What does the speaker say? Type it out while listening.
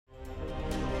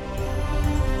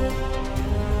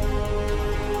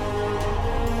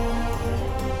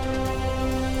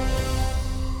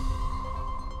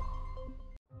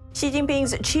Xi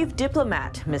Jinping's chief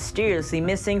diplomat mysteriously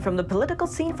missing from the political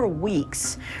scene for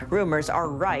weeks. Rumors are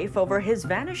rife over his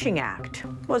vanishing act.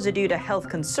 Was it due to health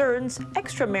concerns,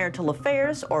 extramarital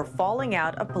affairs, or falling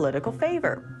out of political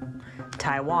favor?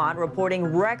 Taiwan reporting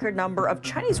record number of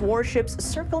Chinese warships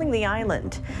circling the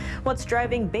island. What's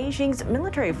driving Beijing's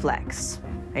military flex?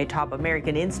 A top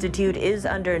American institute is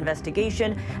under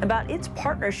investigation about its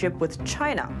partnership with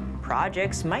China.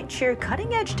 Projects might share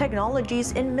cutting-edge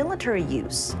technologies in military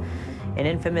use. An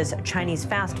infamous Chinese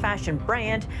fast fashion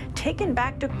brand taken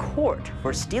back to court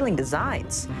for stealing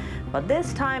designs. But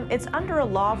this time, it's under a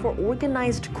law for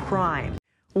organized crime.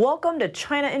 Welcome to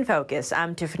China in Focus.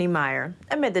 I'm Tiffany Meyer.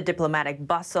 Amid the diplomatic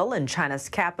bustle in China's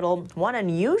capital, one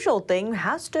unusual thing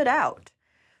has stood out.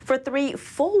 For 3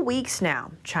 full weeks now,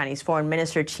 Chinese Foreign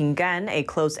Minister Qin Gan, a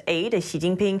close aide to Xi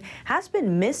Jinping, has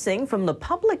been missing from the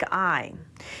public eye.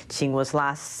 Qin was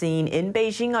last seen in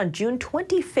Beijing on June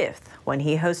 25th when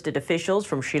he hosted officials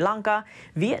from Sri Lanka,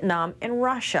 Vietnam, and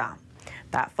Russia.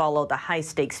 That followed the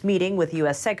high-stakes meeting with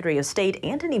U.S. Secretary of State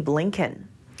Antony Blinken.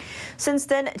 Since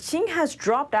then, Qin has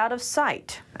dropped out of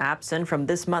sight, absent from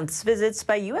this month's visits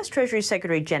by U.S. Treasury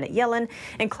Secretary Janet Yellen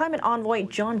and climate envoy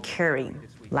John Kerry.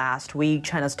 Last week,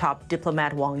 China's top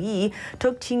diplomat Wang Yi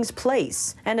took Qin's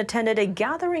place and attended a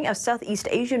gathering of Southeast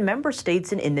Asian member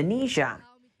states in Indonesia.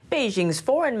 Beijing's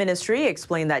foreign ministry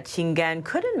explained that Qin Gan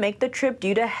couldn't make the trip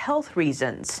due to health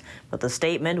reasons, but the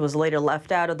statement was later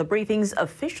left out of the briefing's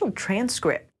official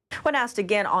transcript. When asked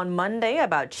again on Monday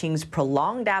about Qin's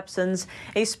prolonged absence,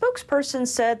 a spokesperson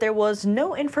said there was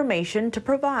no information to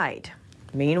provide.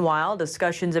 Meanwhile,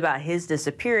 discussions about his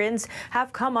disappearance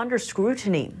have come under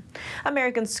scrutiny.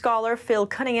 American scholar Phil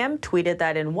Cunningham tweeted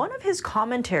that in one of his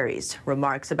commentaries,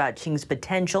 remarks about Qin's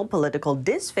potential political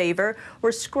disfavor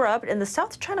were scrubbed in the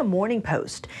South China Morning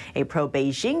Post, a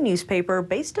pro-Beijing newspaper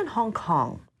based in Hong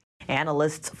Kong.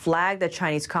 Analysts flagged the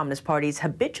Chinese Communist Party's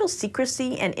habitual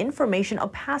secrecy and information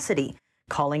opacity,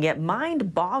 calling it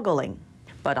mind-boggling.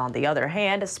 But on the other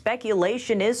hand,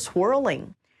 speculation is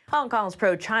swirling. Hong Kong's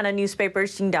pro-China newspaper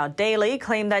Xingdao Daily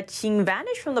claimed that Qin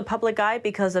vanished from the public eye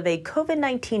because of a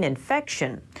COVID-19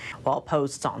 infection, while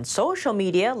posts on social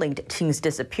media linked Qin's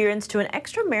disappearance to an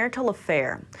extramarital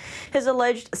affair. His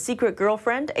alleged secret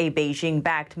girlfriend, a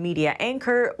Beijing-backed media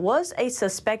anchor, was a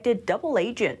suspected double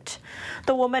agent.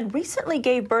 The woman recently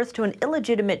gave birth to an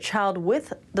illegitimate child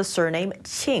with the surname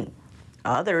Qing.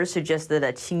 Others suggested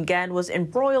that Qin Gan was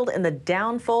embroiled in the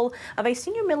downfall of a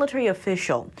senior military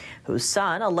official whose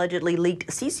son allegedly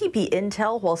leaked CCP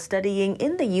intel while studying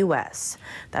in the U.S.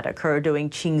 That occurred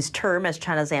during Qin's term as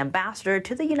China's ambassador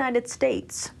to the United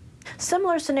States.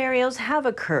 Similar scenarios have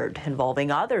occurred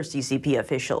involving other CCP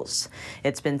officials.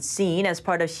 It's been seen as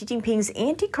part of Xi Jinping's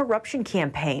anti-corruption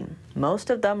campaign.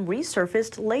 Most of them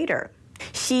resurfaced later.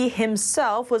 Xi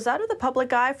himself was out of the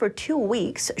public eye for 2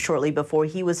 weeks shortly before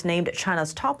he was named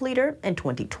China's top leader in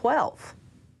 2012.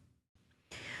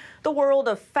 The world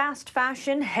of fast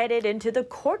fashion headed into the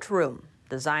courtroom.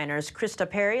 Designers Krista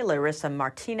Perry, Larissa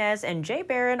Martinez, and Jay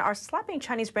Barron are slapping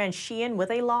Chinese brand SHEIN with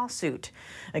a lawsuit,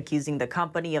 accusing the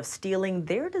company of stealing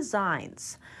their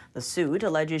designs. The suit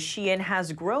alleges SHEIN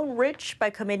has grown rich by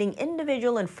committing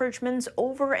individual infringements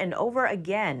over and over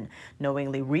again,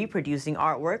 knowingly reproducing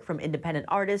artwork from independent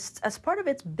artists as part of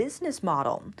its business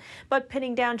model. But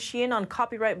pinning down SHEIN on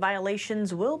copyright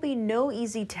violations will be no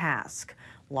easy task,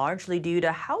 largely due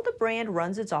to how the brand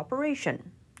runs its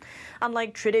operation.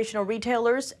 Unlike traditional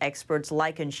retailers, experts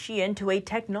liken SHEIN to a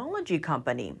technology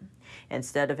company.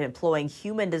 Instead of employing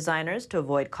human designers to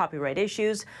avoid copyright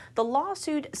issues, the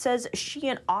lawsuit says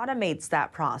SHEIN automates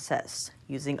that process,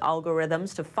 using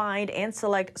algorithms to find and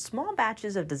select small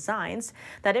batches of designs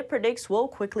that it predicts will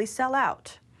quickly sell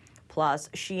out. Plus,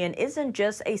 SHEIN isn't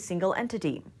just a single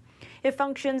entity. It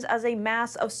functions as a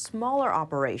mass of smaller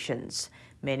operations,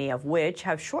 many of which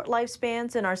have short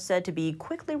lifespans and are said to be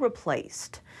quickly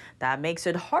replaced. That makes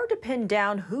it hard to pin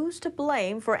down who's to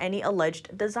blame for any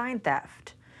alleged design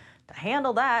theft. To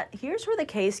handle that, here's where the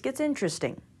case gets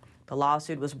interesting. The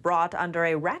lawsuit was brought under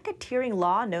a racketeering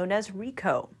law known as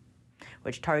RICO,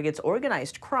 which targets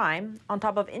organized crime on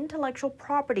top of intellectual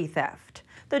property theft.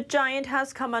 The giant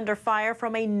has come under fire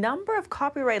from a number of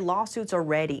copyright lawsuits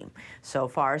already, so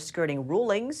far skirting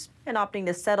rulings and opting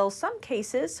to settle some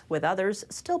cases, with others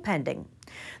still pending.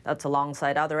 That's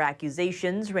alongside other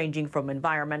accusations ranging from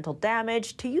environmental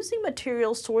damage to using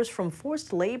materials sourced from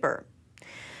forced labor.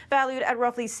 Valued at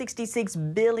roughly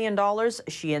 $66 billion,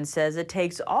 SHEIN says it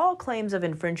takes all claims of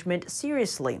infringement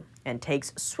seriously and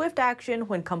takes swift action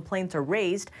when complaints are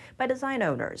raised by design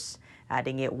owners,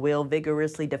 adding it will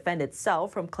vigorously defend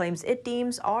itself from claims it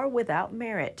deems are without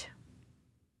merit.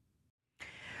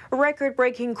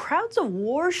 Record-breaking crowds of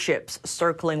warships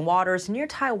circling waters near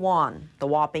Taiwan. The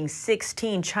whopping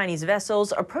 16 Chinese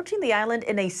vessels approaching the island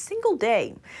in a single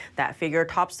day. That figure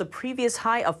tops the previous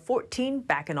high of 14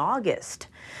 back in August.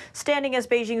 Standing as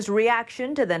Beijing's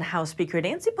reaction to then House Speaker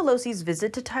Nancy Pelosi's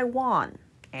visit to Taiwan.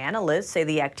 Analysts say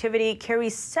the activity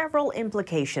carries several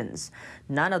implications,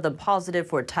 none of them positive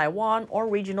for Taiwan or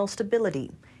regional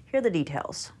stability. Here are the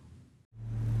details.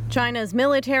 China's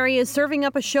military is serving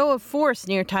up a show of force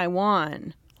near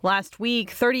Taiwan. Last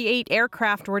week, 38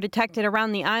 aircraft were detected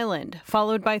around the island,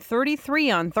 followed by 33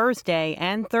 on Thursday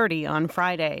and 30 on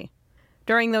Friday.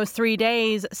 During those 3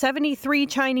 days, 73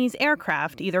 Chinese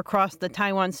aircraft either crossed the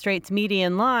Taiwan Strait's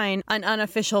median line, an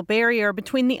unofficial barrier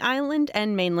between the island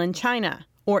and mainland China,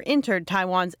 or entered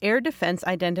Taiwan's air defense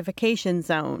identification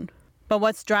zone. But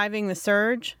what's driving the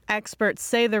surge? Experts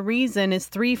say the reason is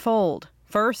threefold.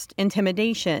 First,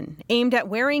 intimidation, aimed at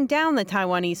wearing down the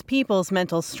Taiwanese people's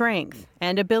mental strength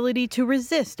and ability to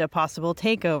resist a possible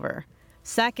takeover.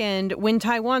 Second, when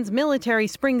Taiwan's military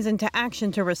springs into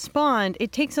action to respond,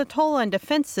 it takes a toll on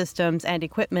defense systems and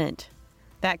equipment.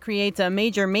 That creates a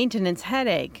major maintenance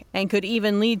headache and could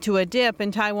even lead to a dip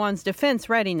in Taiwan's defense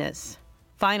readiness.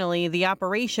 Finally, the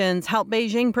operations help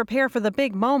Beijing prepare for the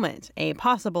big moment, a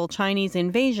possible Chinese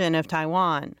invasion of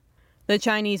Taiwan. The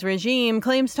Chinese regime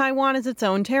claims Taiwan as its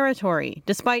own territory,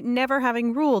 despite never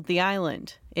having ruled the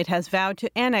island. It has vowed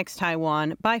to annex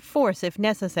Taiwan by force if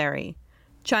necessary.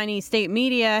 Chinese state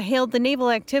media hailed the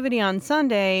naval activity on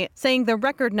Sunday, saying the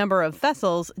record number of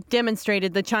vessels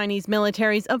demonstrated the Chinese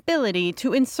military's ability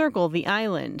to encircle the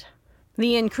island.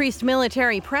 The increased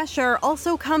military pressure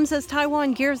also comes as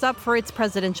Taiwan gears up for its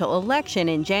presidential election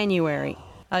in January.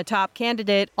 A top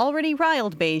candidate already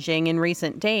riled Beijing in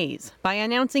recent days by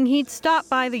announcing he'd stop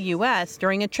by the U.S.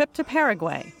 during a trip to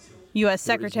Paraguay. U.S.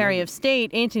 Secretary of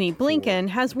State Antony Blinken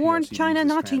has warned China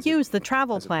not to use the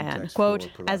travel plan, quote,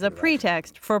 as a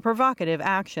pretext for provocative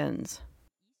actions.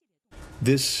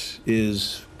 This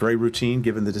is very routine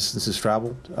given the distances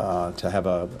traveled to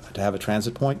have a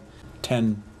transit point.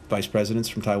 10 vice presidents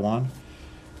from Taiwan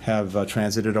have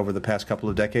transited over the past couple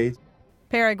of decades.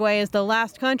 Paraguay is the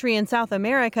last country in South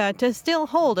America to still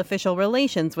hold official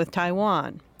relations with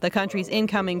Taiwan. The country's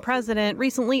incoming president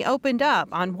recently opened up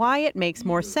on why it makes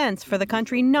more sense for the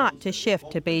country not to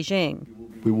shift to Beijing.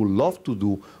 We would love to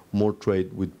do more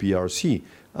trade with PRC,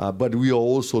 but we are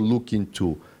also looking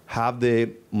to have the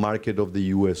market of the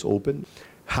U.S. open.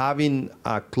 Having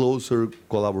a closer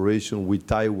collaboration with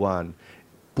Taiwan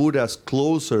put us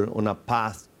closer on a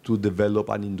path to develop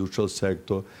an industrial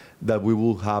sector that we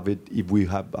will have it if we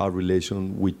have our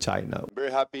relation with China. Very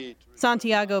happy.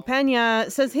 Santiago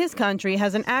Peña says his country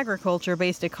has an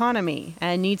agriculture-based economy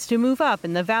and needs to move up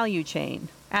in the value chain,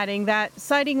 adding that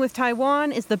siding with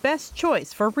Taiwan is the best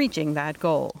choice for reaching that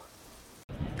goal.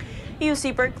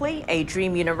 UC Berkeley, a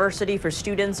dream university for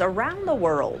students around the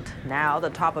world. Now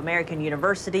the top American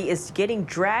university is getting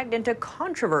dragged into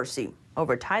controversy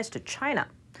over ties to China.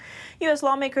 U.S.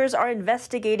 lawmakers are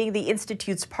investigating the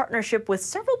institute's partnership with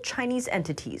several Chinese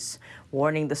entities,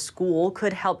 warning the school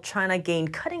could help China gain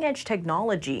cutting-edge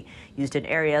technology used in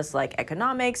areas like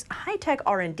economics, high-tech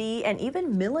R&D, and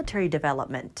even military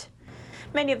development.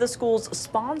 Many of the school's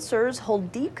sponsors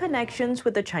hold deep connections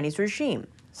with the Chinese regime,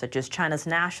 such as China's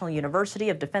National University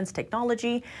of Defense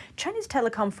Technology, Chinese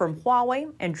telecom firm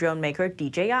Huawei, and drone maker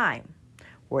DJI.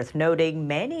 Worth noting,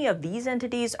 many of these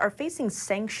entities are facing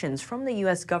sanctions from the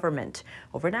U.S. government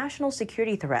over national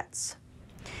security threats.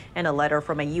 In a letter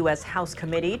from a U.S. House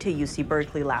committee to UC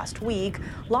Berkeley last week,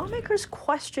 lawmakers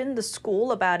questioned the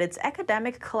school about its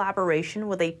academic collaboration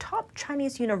with a top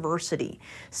Chinese university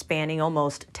spanning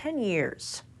almost 10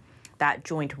 years. That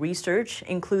joint research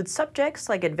includes subjects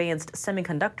like advanced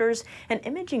semiconductors and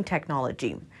imaging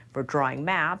technology for drawing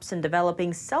maps and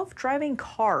developing self-driving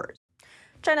cars.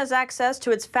 China's access to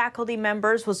its faculty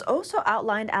members was also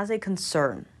outlined as a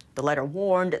concern. The letter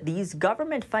warned these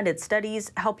government-funded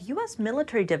studies help U.S.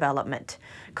 military development,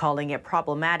 calling it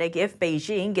problematic if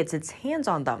Beijing gets its hands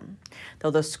on them. Though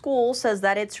the school says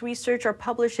that its research are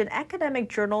published in academic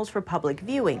journals for public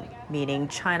viewing, meaning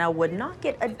China would not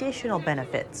get additional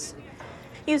benefits.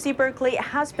 UC Berkeley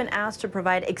has been asked to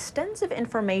provide extensive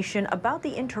information about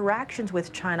the interactions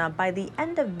with China by the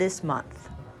end of this month.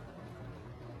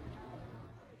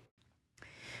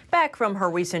 Back from her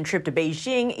recent trip to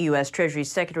Beijing, U.S. Treasury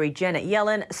Secretary Janet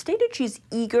Yellen stated she's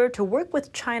eager to work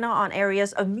with China on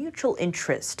areas of mutual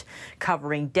interest,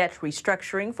 covering debt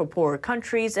restructuring for poorer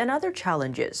countries and other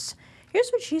challenges. Here's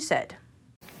what she said.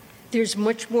 There's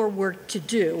much more work to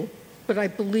do, but I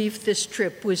believe this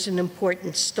trip was an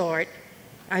important start.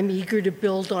 I'm eager to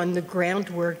build on the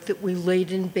groundwork that we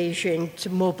laid in Beijing to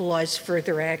mobilize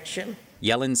further action.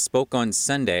 Yellen spoke on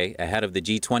Sunday ahead of the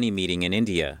G20 meeting in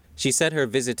India. She said her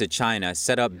visit to China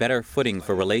set up better footing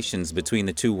for relations between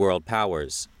the two world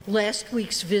powers. Last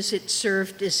week's visit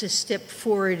served as a step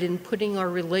forward in putting our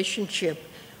relationship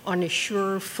on a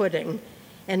surer footing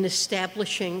and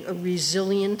establishing a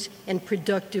resilient and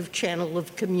productive channel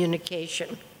of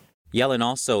communication. Yellen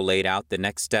also laid out the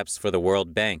next steps for the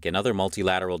World Bank and other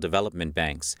multilateral development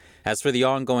banks. As for the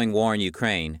ongoing war in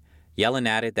Ukraine, Yellen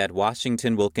added that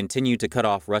Washington will continue to cut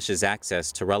off Russia's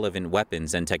access to relevant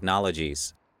weapons and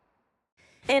technologies.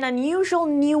 An unusual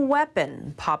new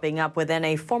weapon popping up within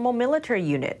a formal military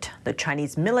unit. The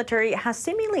Chinese military has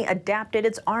seemingly adapted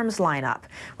its arms lineup,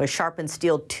 with sharpened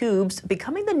steel tubes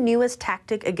becoming the newest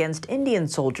tactic against Indian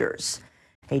soldiers.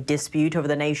 A dispute over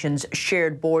the nation's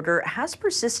shared border has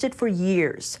persisted for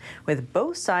years, with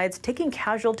both sides taking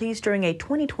casualties during a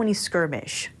 2020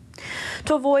 skirmish.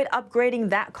 To avoid upgrading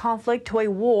that conflict to a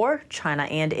war, China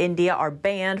and India are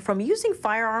banned from using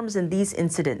firearms in these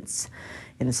incidents.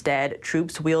 Instead,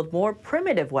 troops wield more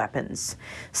primitive weapons,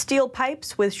 steel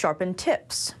pipes with sharpened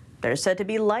tips. They're said to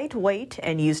be lightweight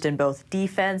and used in both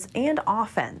defense and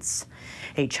offense.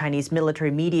 A Chinese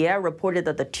military media reported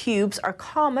that the tubes are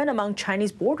common among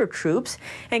Chinese border troops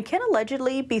and can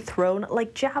allegedly be thrown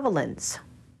like javelins.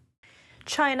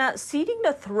 China ceding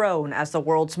the throne as the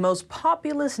world's most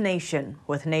populous nation,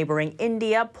 with neighboring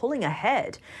India pulling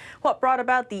ahead. What brought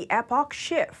about the epoch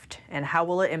shift, and how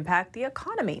will it impact the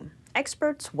economy?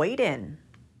 Experts weighed in.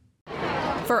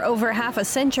 For over half a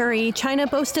century, China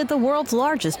boasted the world's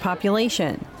largest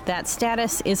population. That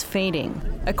status is fading.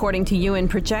 According to UN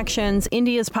projections,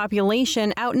 India's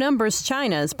population outnumbers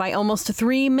China's by almost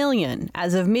 3 million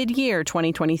as of mid-year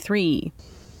 2023.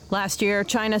 Last year,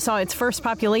 China saw its first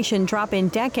population drop in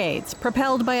decades,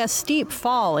 propelled by a steep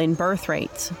fall in birth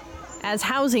rates. As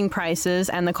housing prices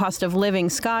and the cost of living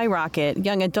skyrocket,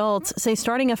 young adults say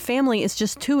starting a family is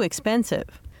just too expensive.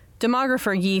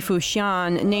 Demographer Yi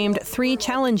Fuxian named 3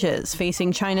 challenges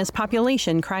facing China's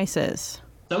population crisis.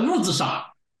 On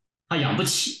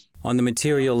the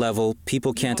material level,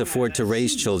 people can't afford to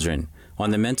raise children.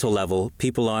 On the mental level,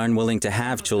 people are unwilling to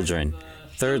have children.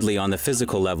 Thirdly, on the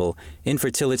physical level,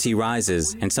 infertility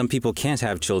rises and some people can't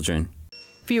have children.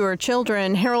 Fewer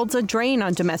children heralds a drain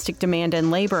on domestic demand and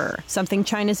labor, something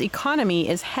China's economy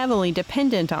is heavily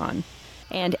dependent on.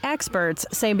 And experts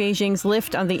say Beijing's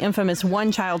lift on the infamous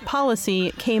one-child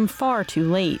policy came far too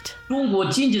late.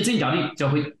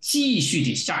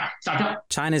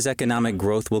 China's economic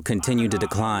growth will continue to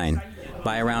decline.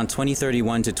 By around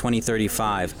 2031 to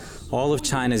 2035, all of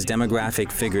China's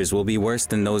demographic figures will be worse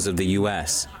than those of the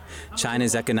U.S.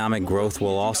 China's economic growth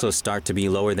will also start to be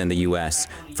lower than the U.S.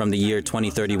 from the year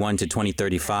 2031 to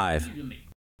 2035.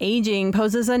 Aging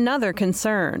poses another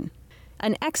concern.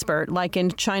 An expert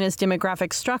likened China's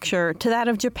demographic structure to that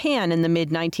of Japan in the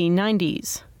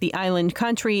mid-1990s. The island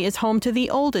country is home to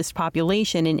the oldest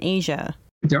population in Asia.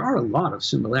 There are a lot of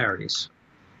similarities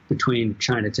between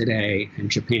China today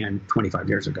and Japan 25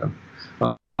 years ago,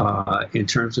 in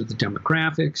terms of the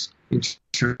demographics, in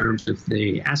terms of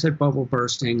the asset bubble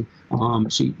bursting.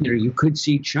 So you could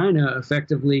see China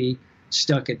effectively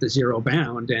stuck at the zero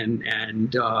bound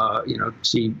and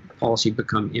see policy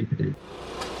become impotent.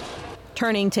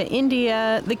 Turning to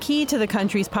India, the key to the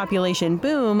country's population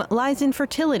boom lies in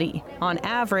fertility. On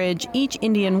average, each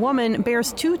Indian woman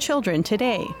bears 2 children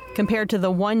today, compared to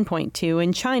the 1.2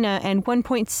 in China and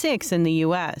 1.6 in the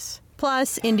U.S.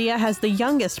 Plus, India has the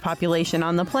youngest population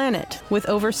on the planet, with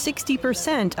over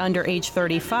 60% under age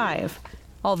 35.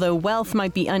 Although wealth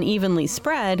might be unevenly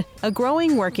spread, a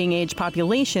growing working-age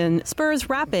population spurs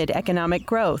rapid economic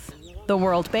growth. The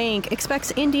World Bank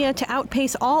expects India to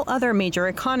outpace all other major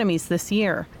economies this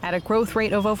year at a growth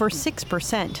rate of over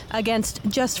 6%, against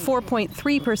just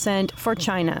 4.3% for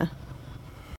China.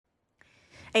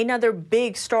 Another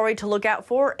big story to look out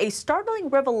for, a startling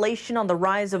revelation on the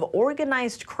rise of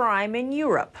organized crime in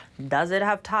Europe. Does it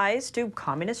have ties to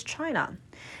communist China?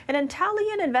 An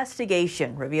Italian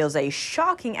investigation reveals a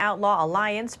shocking outlaw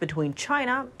alliance between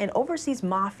China and overseas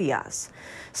mafias.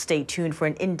 Stay tuned for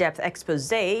an in-depth expose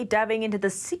diving into the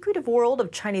secretive world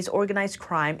of Chinese organized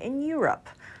crime in Europe.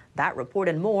 That report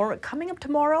and more coming up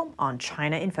tomorrow on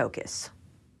China in Focus.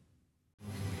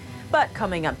 But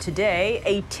coming up today,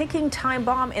 a ticking time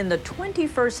bomb in the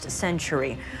 21st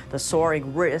century, the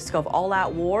soaring risk of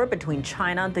all-out war between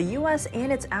China, the U.S.,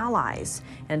 and its allies.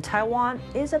 And Taiwan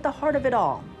is at the heart of it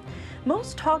all.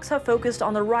 Most talks have focused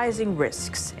on the rising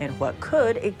risks and what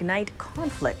could ignite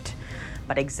conflict.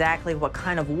 But exactly what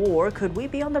kind of war could we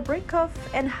be on the brink of,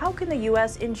 and how can the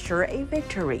U.S. ensure a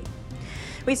victory?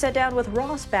 We sat down with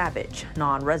Ross Babbage,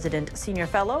 non-resident senior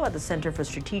fellow at the Center for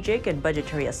Strategic and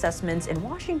Budgetary Assessments in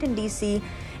Washington, D.C.,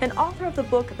 and author of the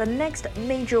book, The Next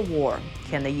Major War: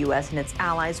 Can the U.S. and its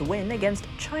allies win against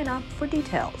China, for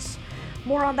details.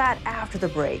 More on that after the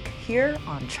break, here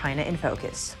on China in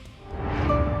Focus.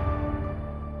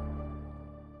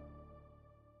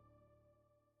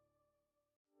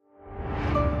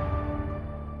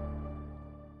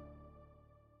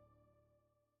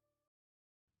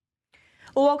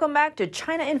 Welcome back to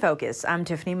China in Focus. I'm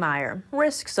Tiffany Meyer.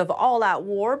 Risks of all-out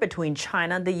war between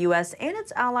China, the U.S., and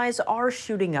its allies are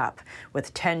shooting up,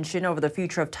 with tension over the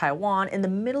future of Taiwan in the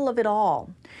middle of it all.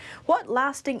 What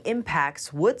lasting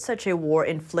impacts would such a war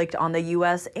inflict on the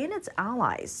U.S. and its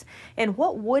allies? And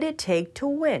what would it take to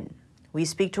win? We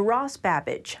speak to Ross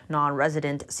Babbage,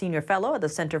 non-resident senior fellow at the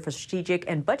Center for Strategic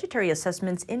and Budgetary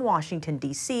Assessments in Washington,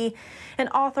 D.C., and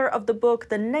author of the book,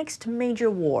 The Next Major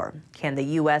War: Can the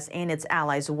U.S. and its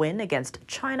allies win against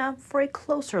China, for a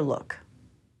closer look.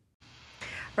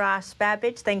 Ross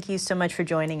Babbage, thank you so much for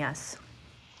joining us.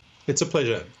 It's a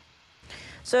pleasure.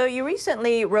 So you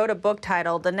recently wrote a book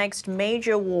titled The Next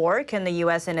Major War: Can the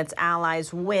U.S. and its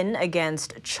allies win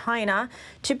against China?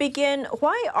 To begin,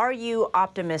 why are you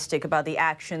optimistic about the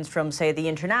actions from, say, the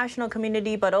international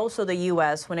community, but also the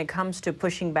U.S. when it comes to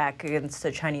pushing back against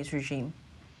the Chinese regime?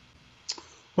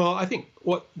 Well, I think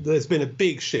there's been a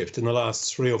big shift in the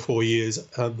last 3 or 4 years.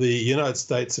 The United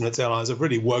States and its allies have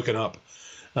really woken up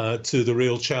to the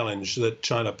real challenge that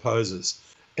China poses.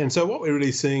 And so what we're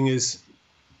really seeing is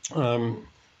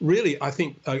really, I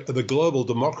think, the global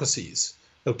democracies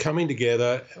are coming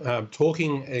together,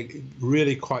 talking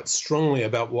really quite strongly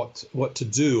about what to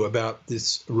do about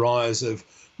this rise of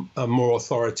more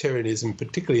authoritarianism,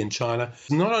 particularly in China.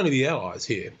 Not only the allies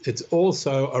here, it's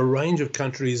also a range of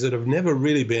countries that have never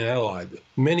really been allied.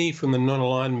 Many from the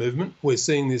non-aligned movement. We're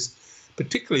seeing this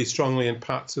particularly strongly in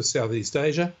parts of Southeast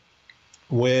Asia,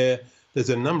 where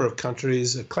there's a number of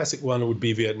countries. A classic one would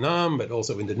be Vietnam, but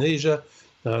also Indonesia.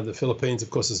 The Philippines, of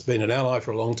course, has been an ally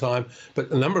for a long time, but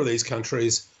a number of these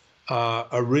countries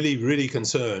are really, really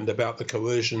concerned about the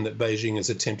coercion that Beijing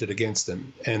has attempted against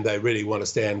them, and they really want to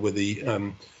stand with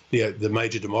the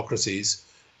major democracies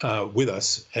with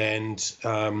us and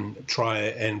try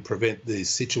and prevent the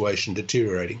situation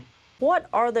deteriorating. What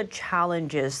are the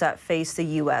challenges that face the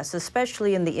U.S.,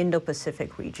 especially in the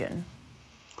Indo-Pacific region?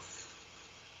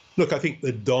 Look, I think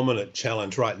the dominant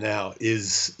challenge right now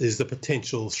is the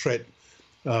potential threat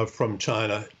from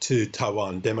China to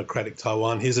Taiwan, democratic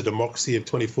Taiwan. Here's a democracy of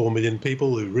 24 million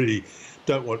people who really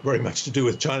don't want very much to do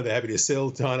with China. They're happy to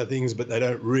sell China things, but they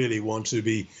don't really want to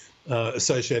be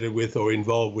associated with or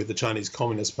involved with the Chinese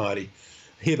Communist Party.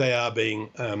 Here they are being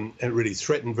really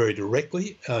threatened very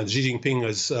directly. Xi Jinping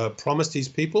has promised his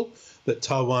people that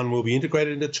Taiwan will be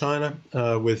integrated into China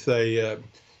with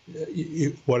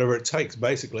whatever it takes,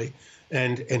 basically.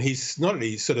 And he's not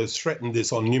only sort of threatened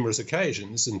this on numerous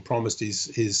occasions and promised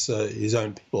his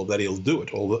own people that he'll do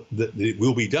it, or that it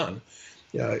will be done.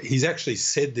 He's actually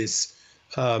said this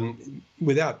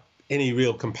without any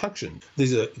real compunction.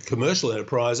 These are commercial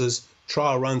enterprises.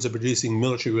 Trial runs are producing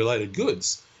military-related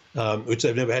goods, which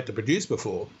they've never had to produce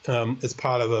before, as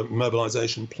part of a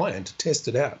mobilization plan to test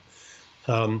it out.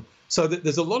 So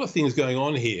there's a lot of things going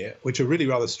on here which are really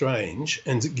rather strange,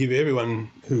 and to give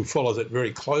everyone who follows it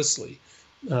very closely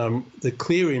the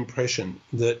clear impression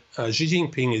that Xi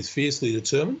Jinping is fiercely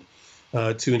determined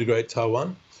to integrate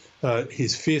Taiwan.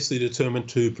 He's fiercely determined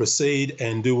to proceed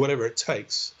and do whatever it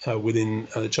takes within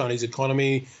the Chinese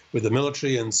economy, with the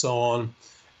military and so on.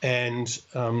 And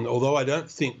although I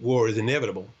don't think war is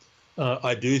inevitable,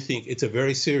 I do think it's a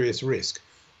very serious risk.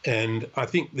 And I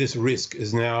think this risk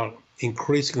is now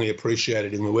increasingly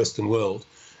appreciated in the Western world,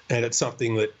 and it's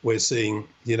something that we're seeing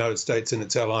the United States and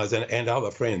its allies and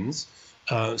other friends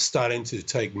starting to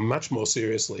take much more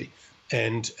seriously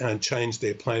and change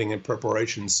their planning and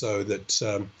preparation so that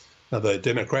the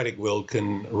democratic world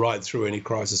can ride through any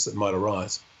crisis that might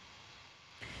arise.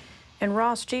 And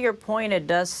Ross, to your point, it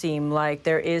does seem like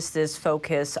there is this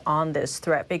focus on this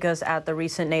threat, because at the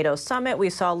recent NATO summit,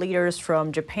 we saw leaders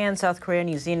from Japan, South Korea,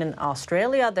 New Zealand, and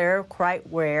Australia there quite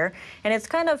rare. And it's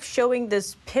kind of showing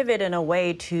this pivot in a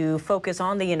way to focus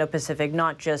on the Indo-Pacific,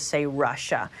 not just, say,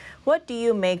 Russia. What do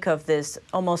you make of this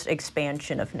almost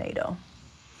expansion of NATO?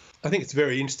 I think it's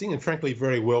very interesting and frankly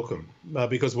very welcome,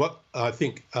 because what I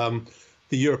think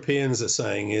the Europeans are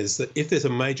saying is that if there's a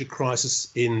major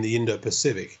crisis in the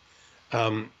Indo-Pacific,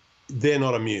 they're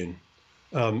not immune.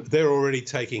 They're already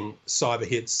taking cyber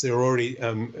hits. They're already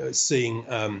seeing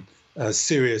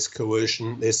serious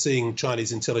coercion. They're seeing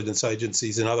Chinese intelligence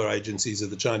agencies and other agencies of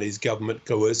the Chinese government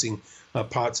coercing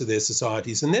parts of their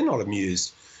societies, and they're not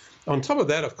amused. On top of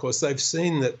that, of course, they've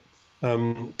seen that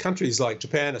countries like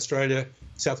Japan, Australia,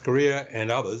 South Korea,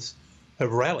 and others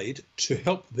have rallied to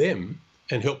help them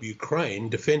and help Ukraine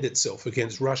defend itself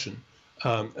against Russian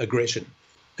aggression.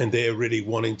 And they're really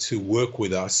wanting to work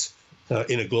with us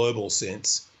in a global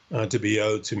sense to be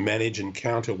able to manage and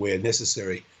counter where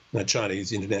necessary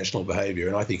Chinese international behaviour.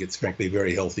 And I think it's frankly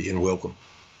very healthy and welcome.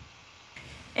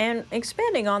 And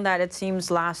expanding on that, it seems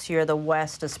last year the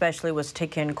West especially was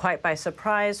taken quite by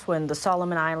surprise when the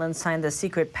Solomon Islands signed the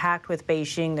secret pact with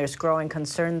Beijing. There's growing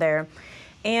concern there.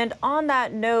 And on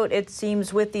that note, it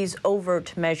seems with these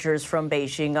overt measures from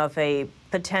Beijing of a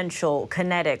potential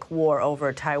kinetic war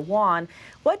over Taiwan,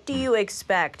 what do you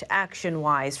expect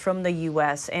action-wise from the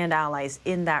U.S. and allies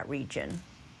in that region?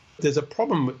 There's a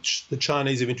problem which the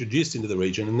Chinese have introduced into the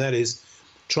region, and that is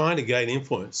trying to gain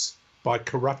influence by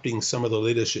corrupting some of the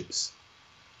leaderships,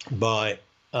 by,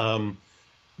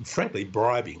 frankly,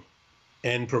 bribing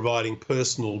and providing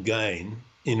personal gain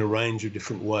in a range of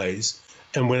different ways.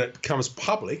 And when it becomes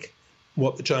public,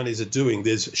 what the Chinese are doing,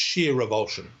 there's sheer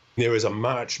revulsion. There is a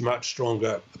much, much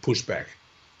stronger pushback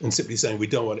and simply saying we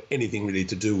don't want anything really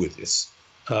to do with this.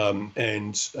 I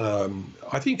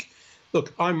think,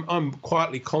 look, I'm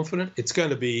quietly confident it's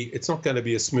not going to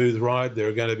be a smooth ride. There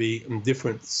are going to be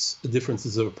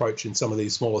differences of approach in some of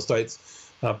these smaller states.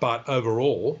 But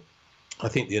overall, I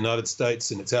think the United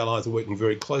States and its allies are working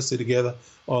very closely together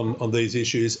on these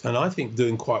issues, and I think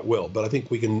doing quite well. But I think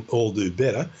we can all do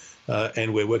better,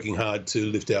 and we're working hard to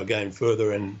lift our game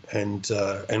further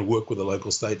and work with the local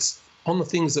states on the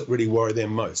things that really worry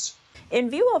them most. In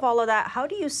view of all of that, how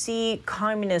do you see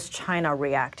Communist China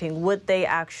reacting? Would they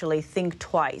actually think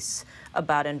twice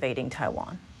about invading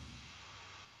Taiwan?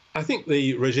 I think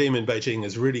the regime in Beijing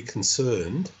is really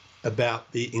concerned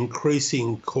about the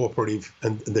increasing cooperative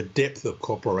and the depth of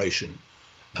cooperation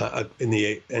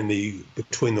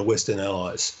between the Western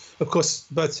allies. Of course,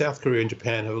 both South Korea and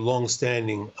Japan have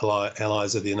long-standing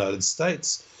allies of the United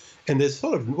States, and there's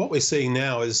sort of what we're seeing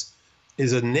now is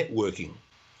a networking.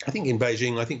 I think in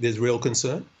Beijing, there's real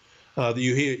concern.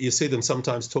 You see them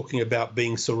sometimes talking about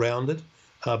being surrounded,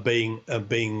 being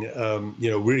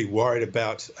really worried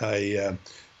about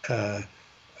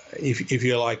if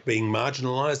you like, being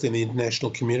marginalised in the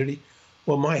international community.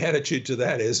 Well, my attitude to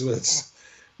that is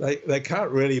they can't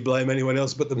really blame anyone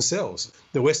else but themselves.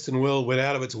 The Western world went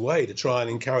out of its way to try and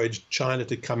encourage China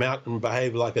to come out and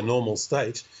behave like a normal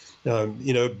state,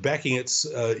 backing its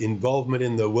involvement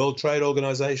in the World Trade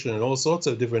Organization and all sorts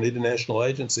of different international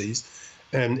agencies,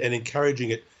 and encouraging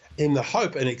it in the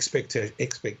hope and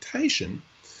expectation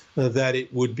that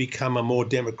it would become a more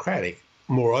democratic,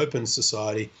 more open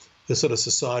society, the sort of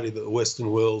society that the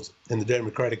Western world and the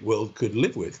democratic world could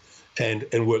live with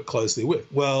and work closely with.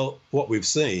 Well, what we've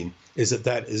seen is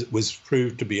that was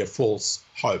proved to be a false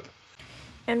hope.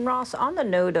 And Ross, on the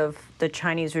note of the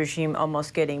Chinese regime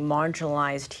almost getting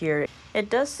marginalized here, it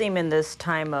does seem in this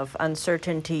time of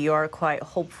uncertainty you are quite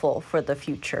hopeful for the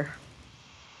future.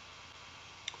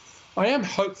 I am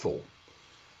hopeful,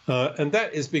 and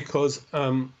that is because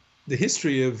the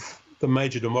history of the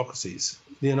major democracies,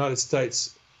 the United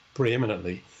States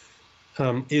preeminently,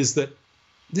 is that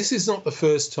this is not the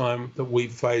first time that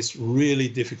we've faced really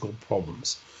difficult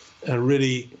problems, and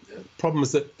really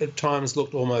problems that at times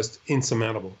looked almost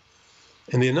insurmountable.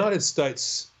 And the United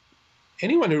States,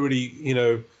 anyone who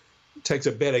really, takes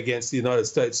a bet against the United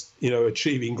States,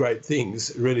 achieving great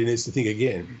things really needs to think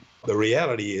again. The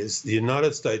reality is the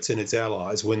United States and its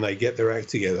allies, when they get their act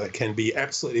together, can be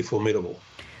absolutely formidable.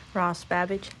 Ross,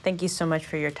 Babbage, thank you so much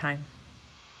for your time.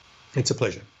 It's a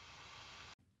pleasure.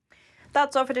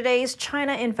 That's all for today's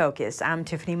China in Focus. I'm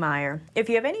Tiffany Meyer. If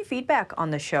you have any feedback on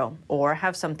the show or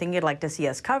have something you'd like to see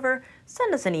us cover,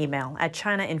 send us an email at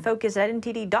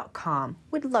chinainfocus@ntd.com.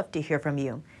 We'd love to hear from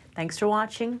you. Thanks for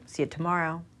watching. See you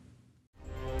tomorrow.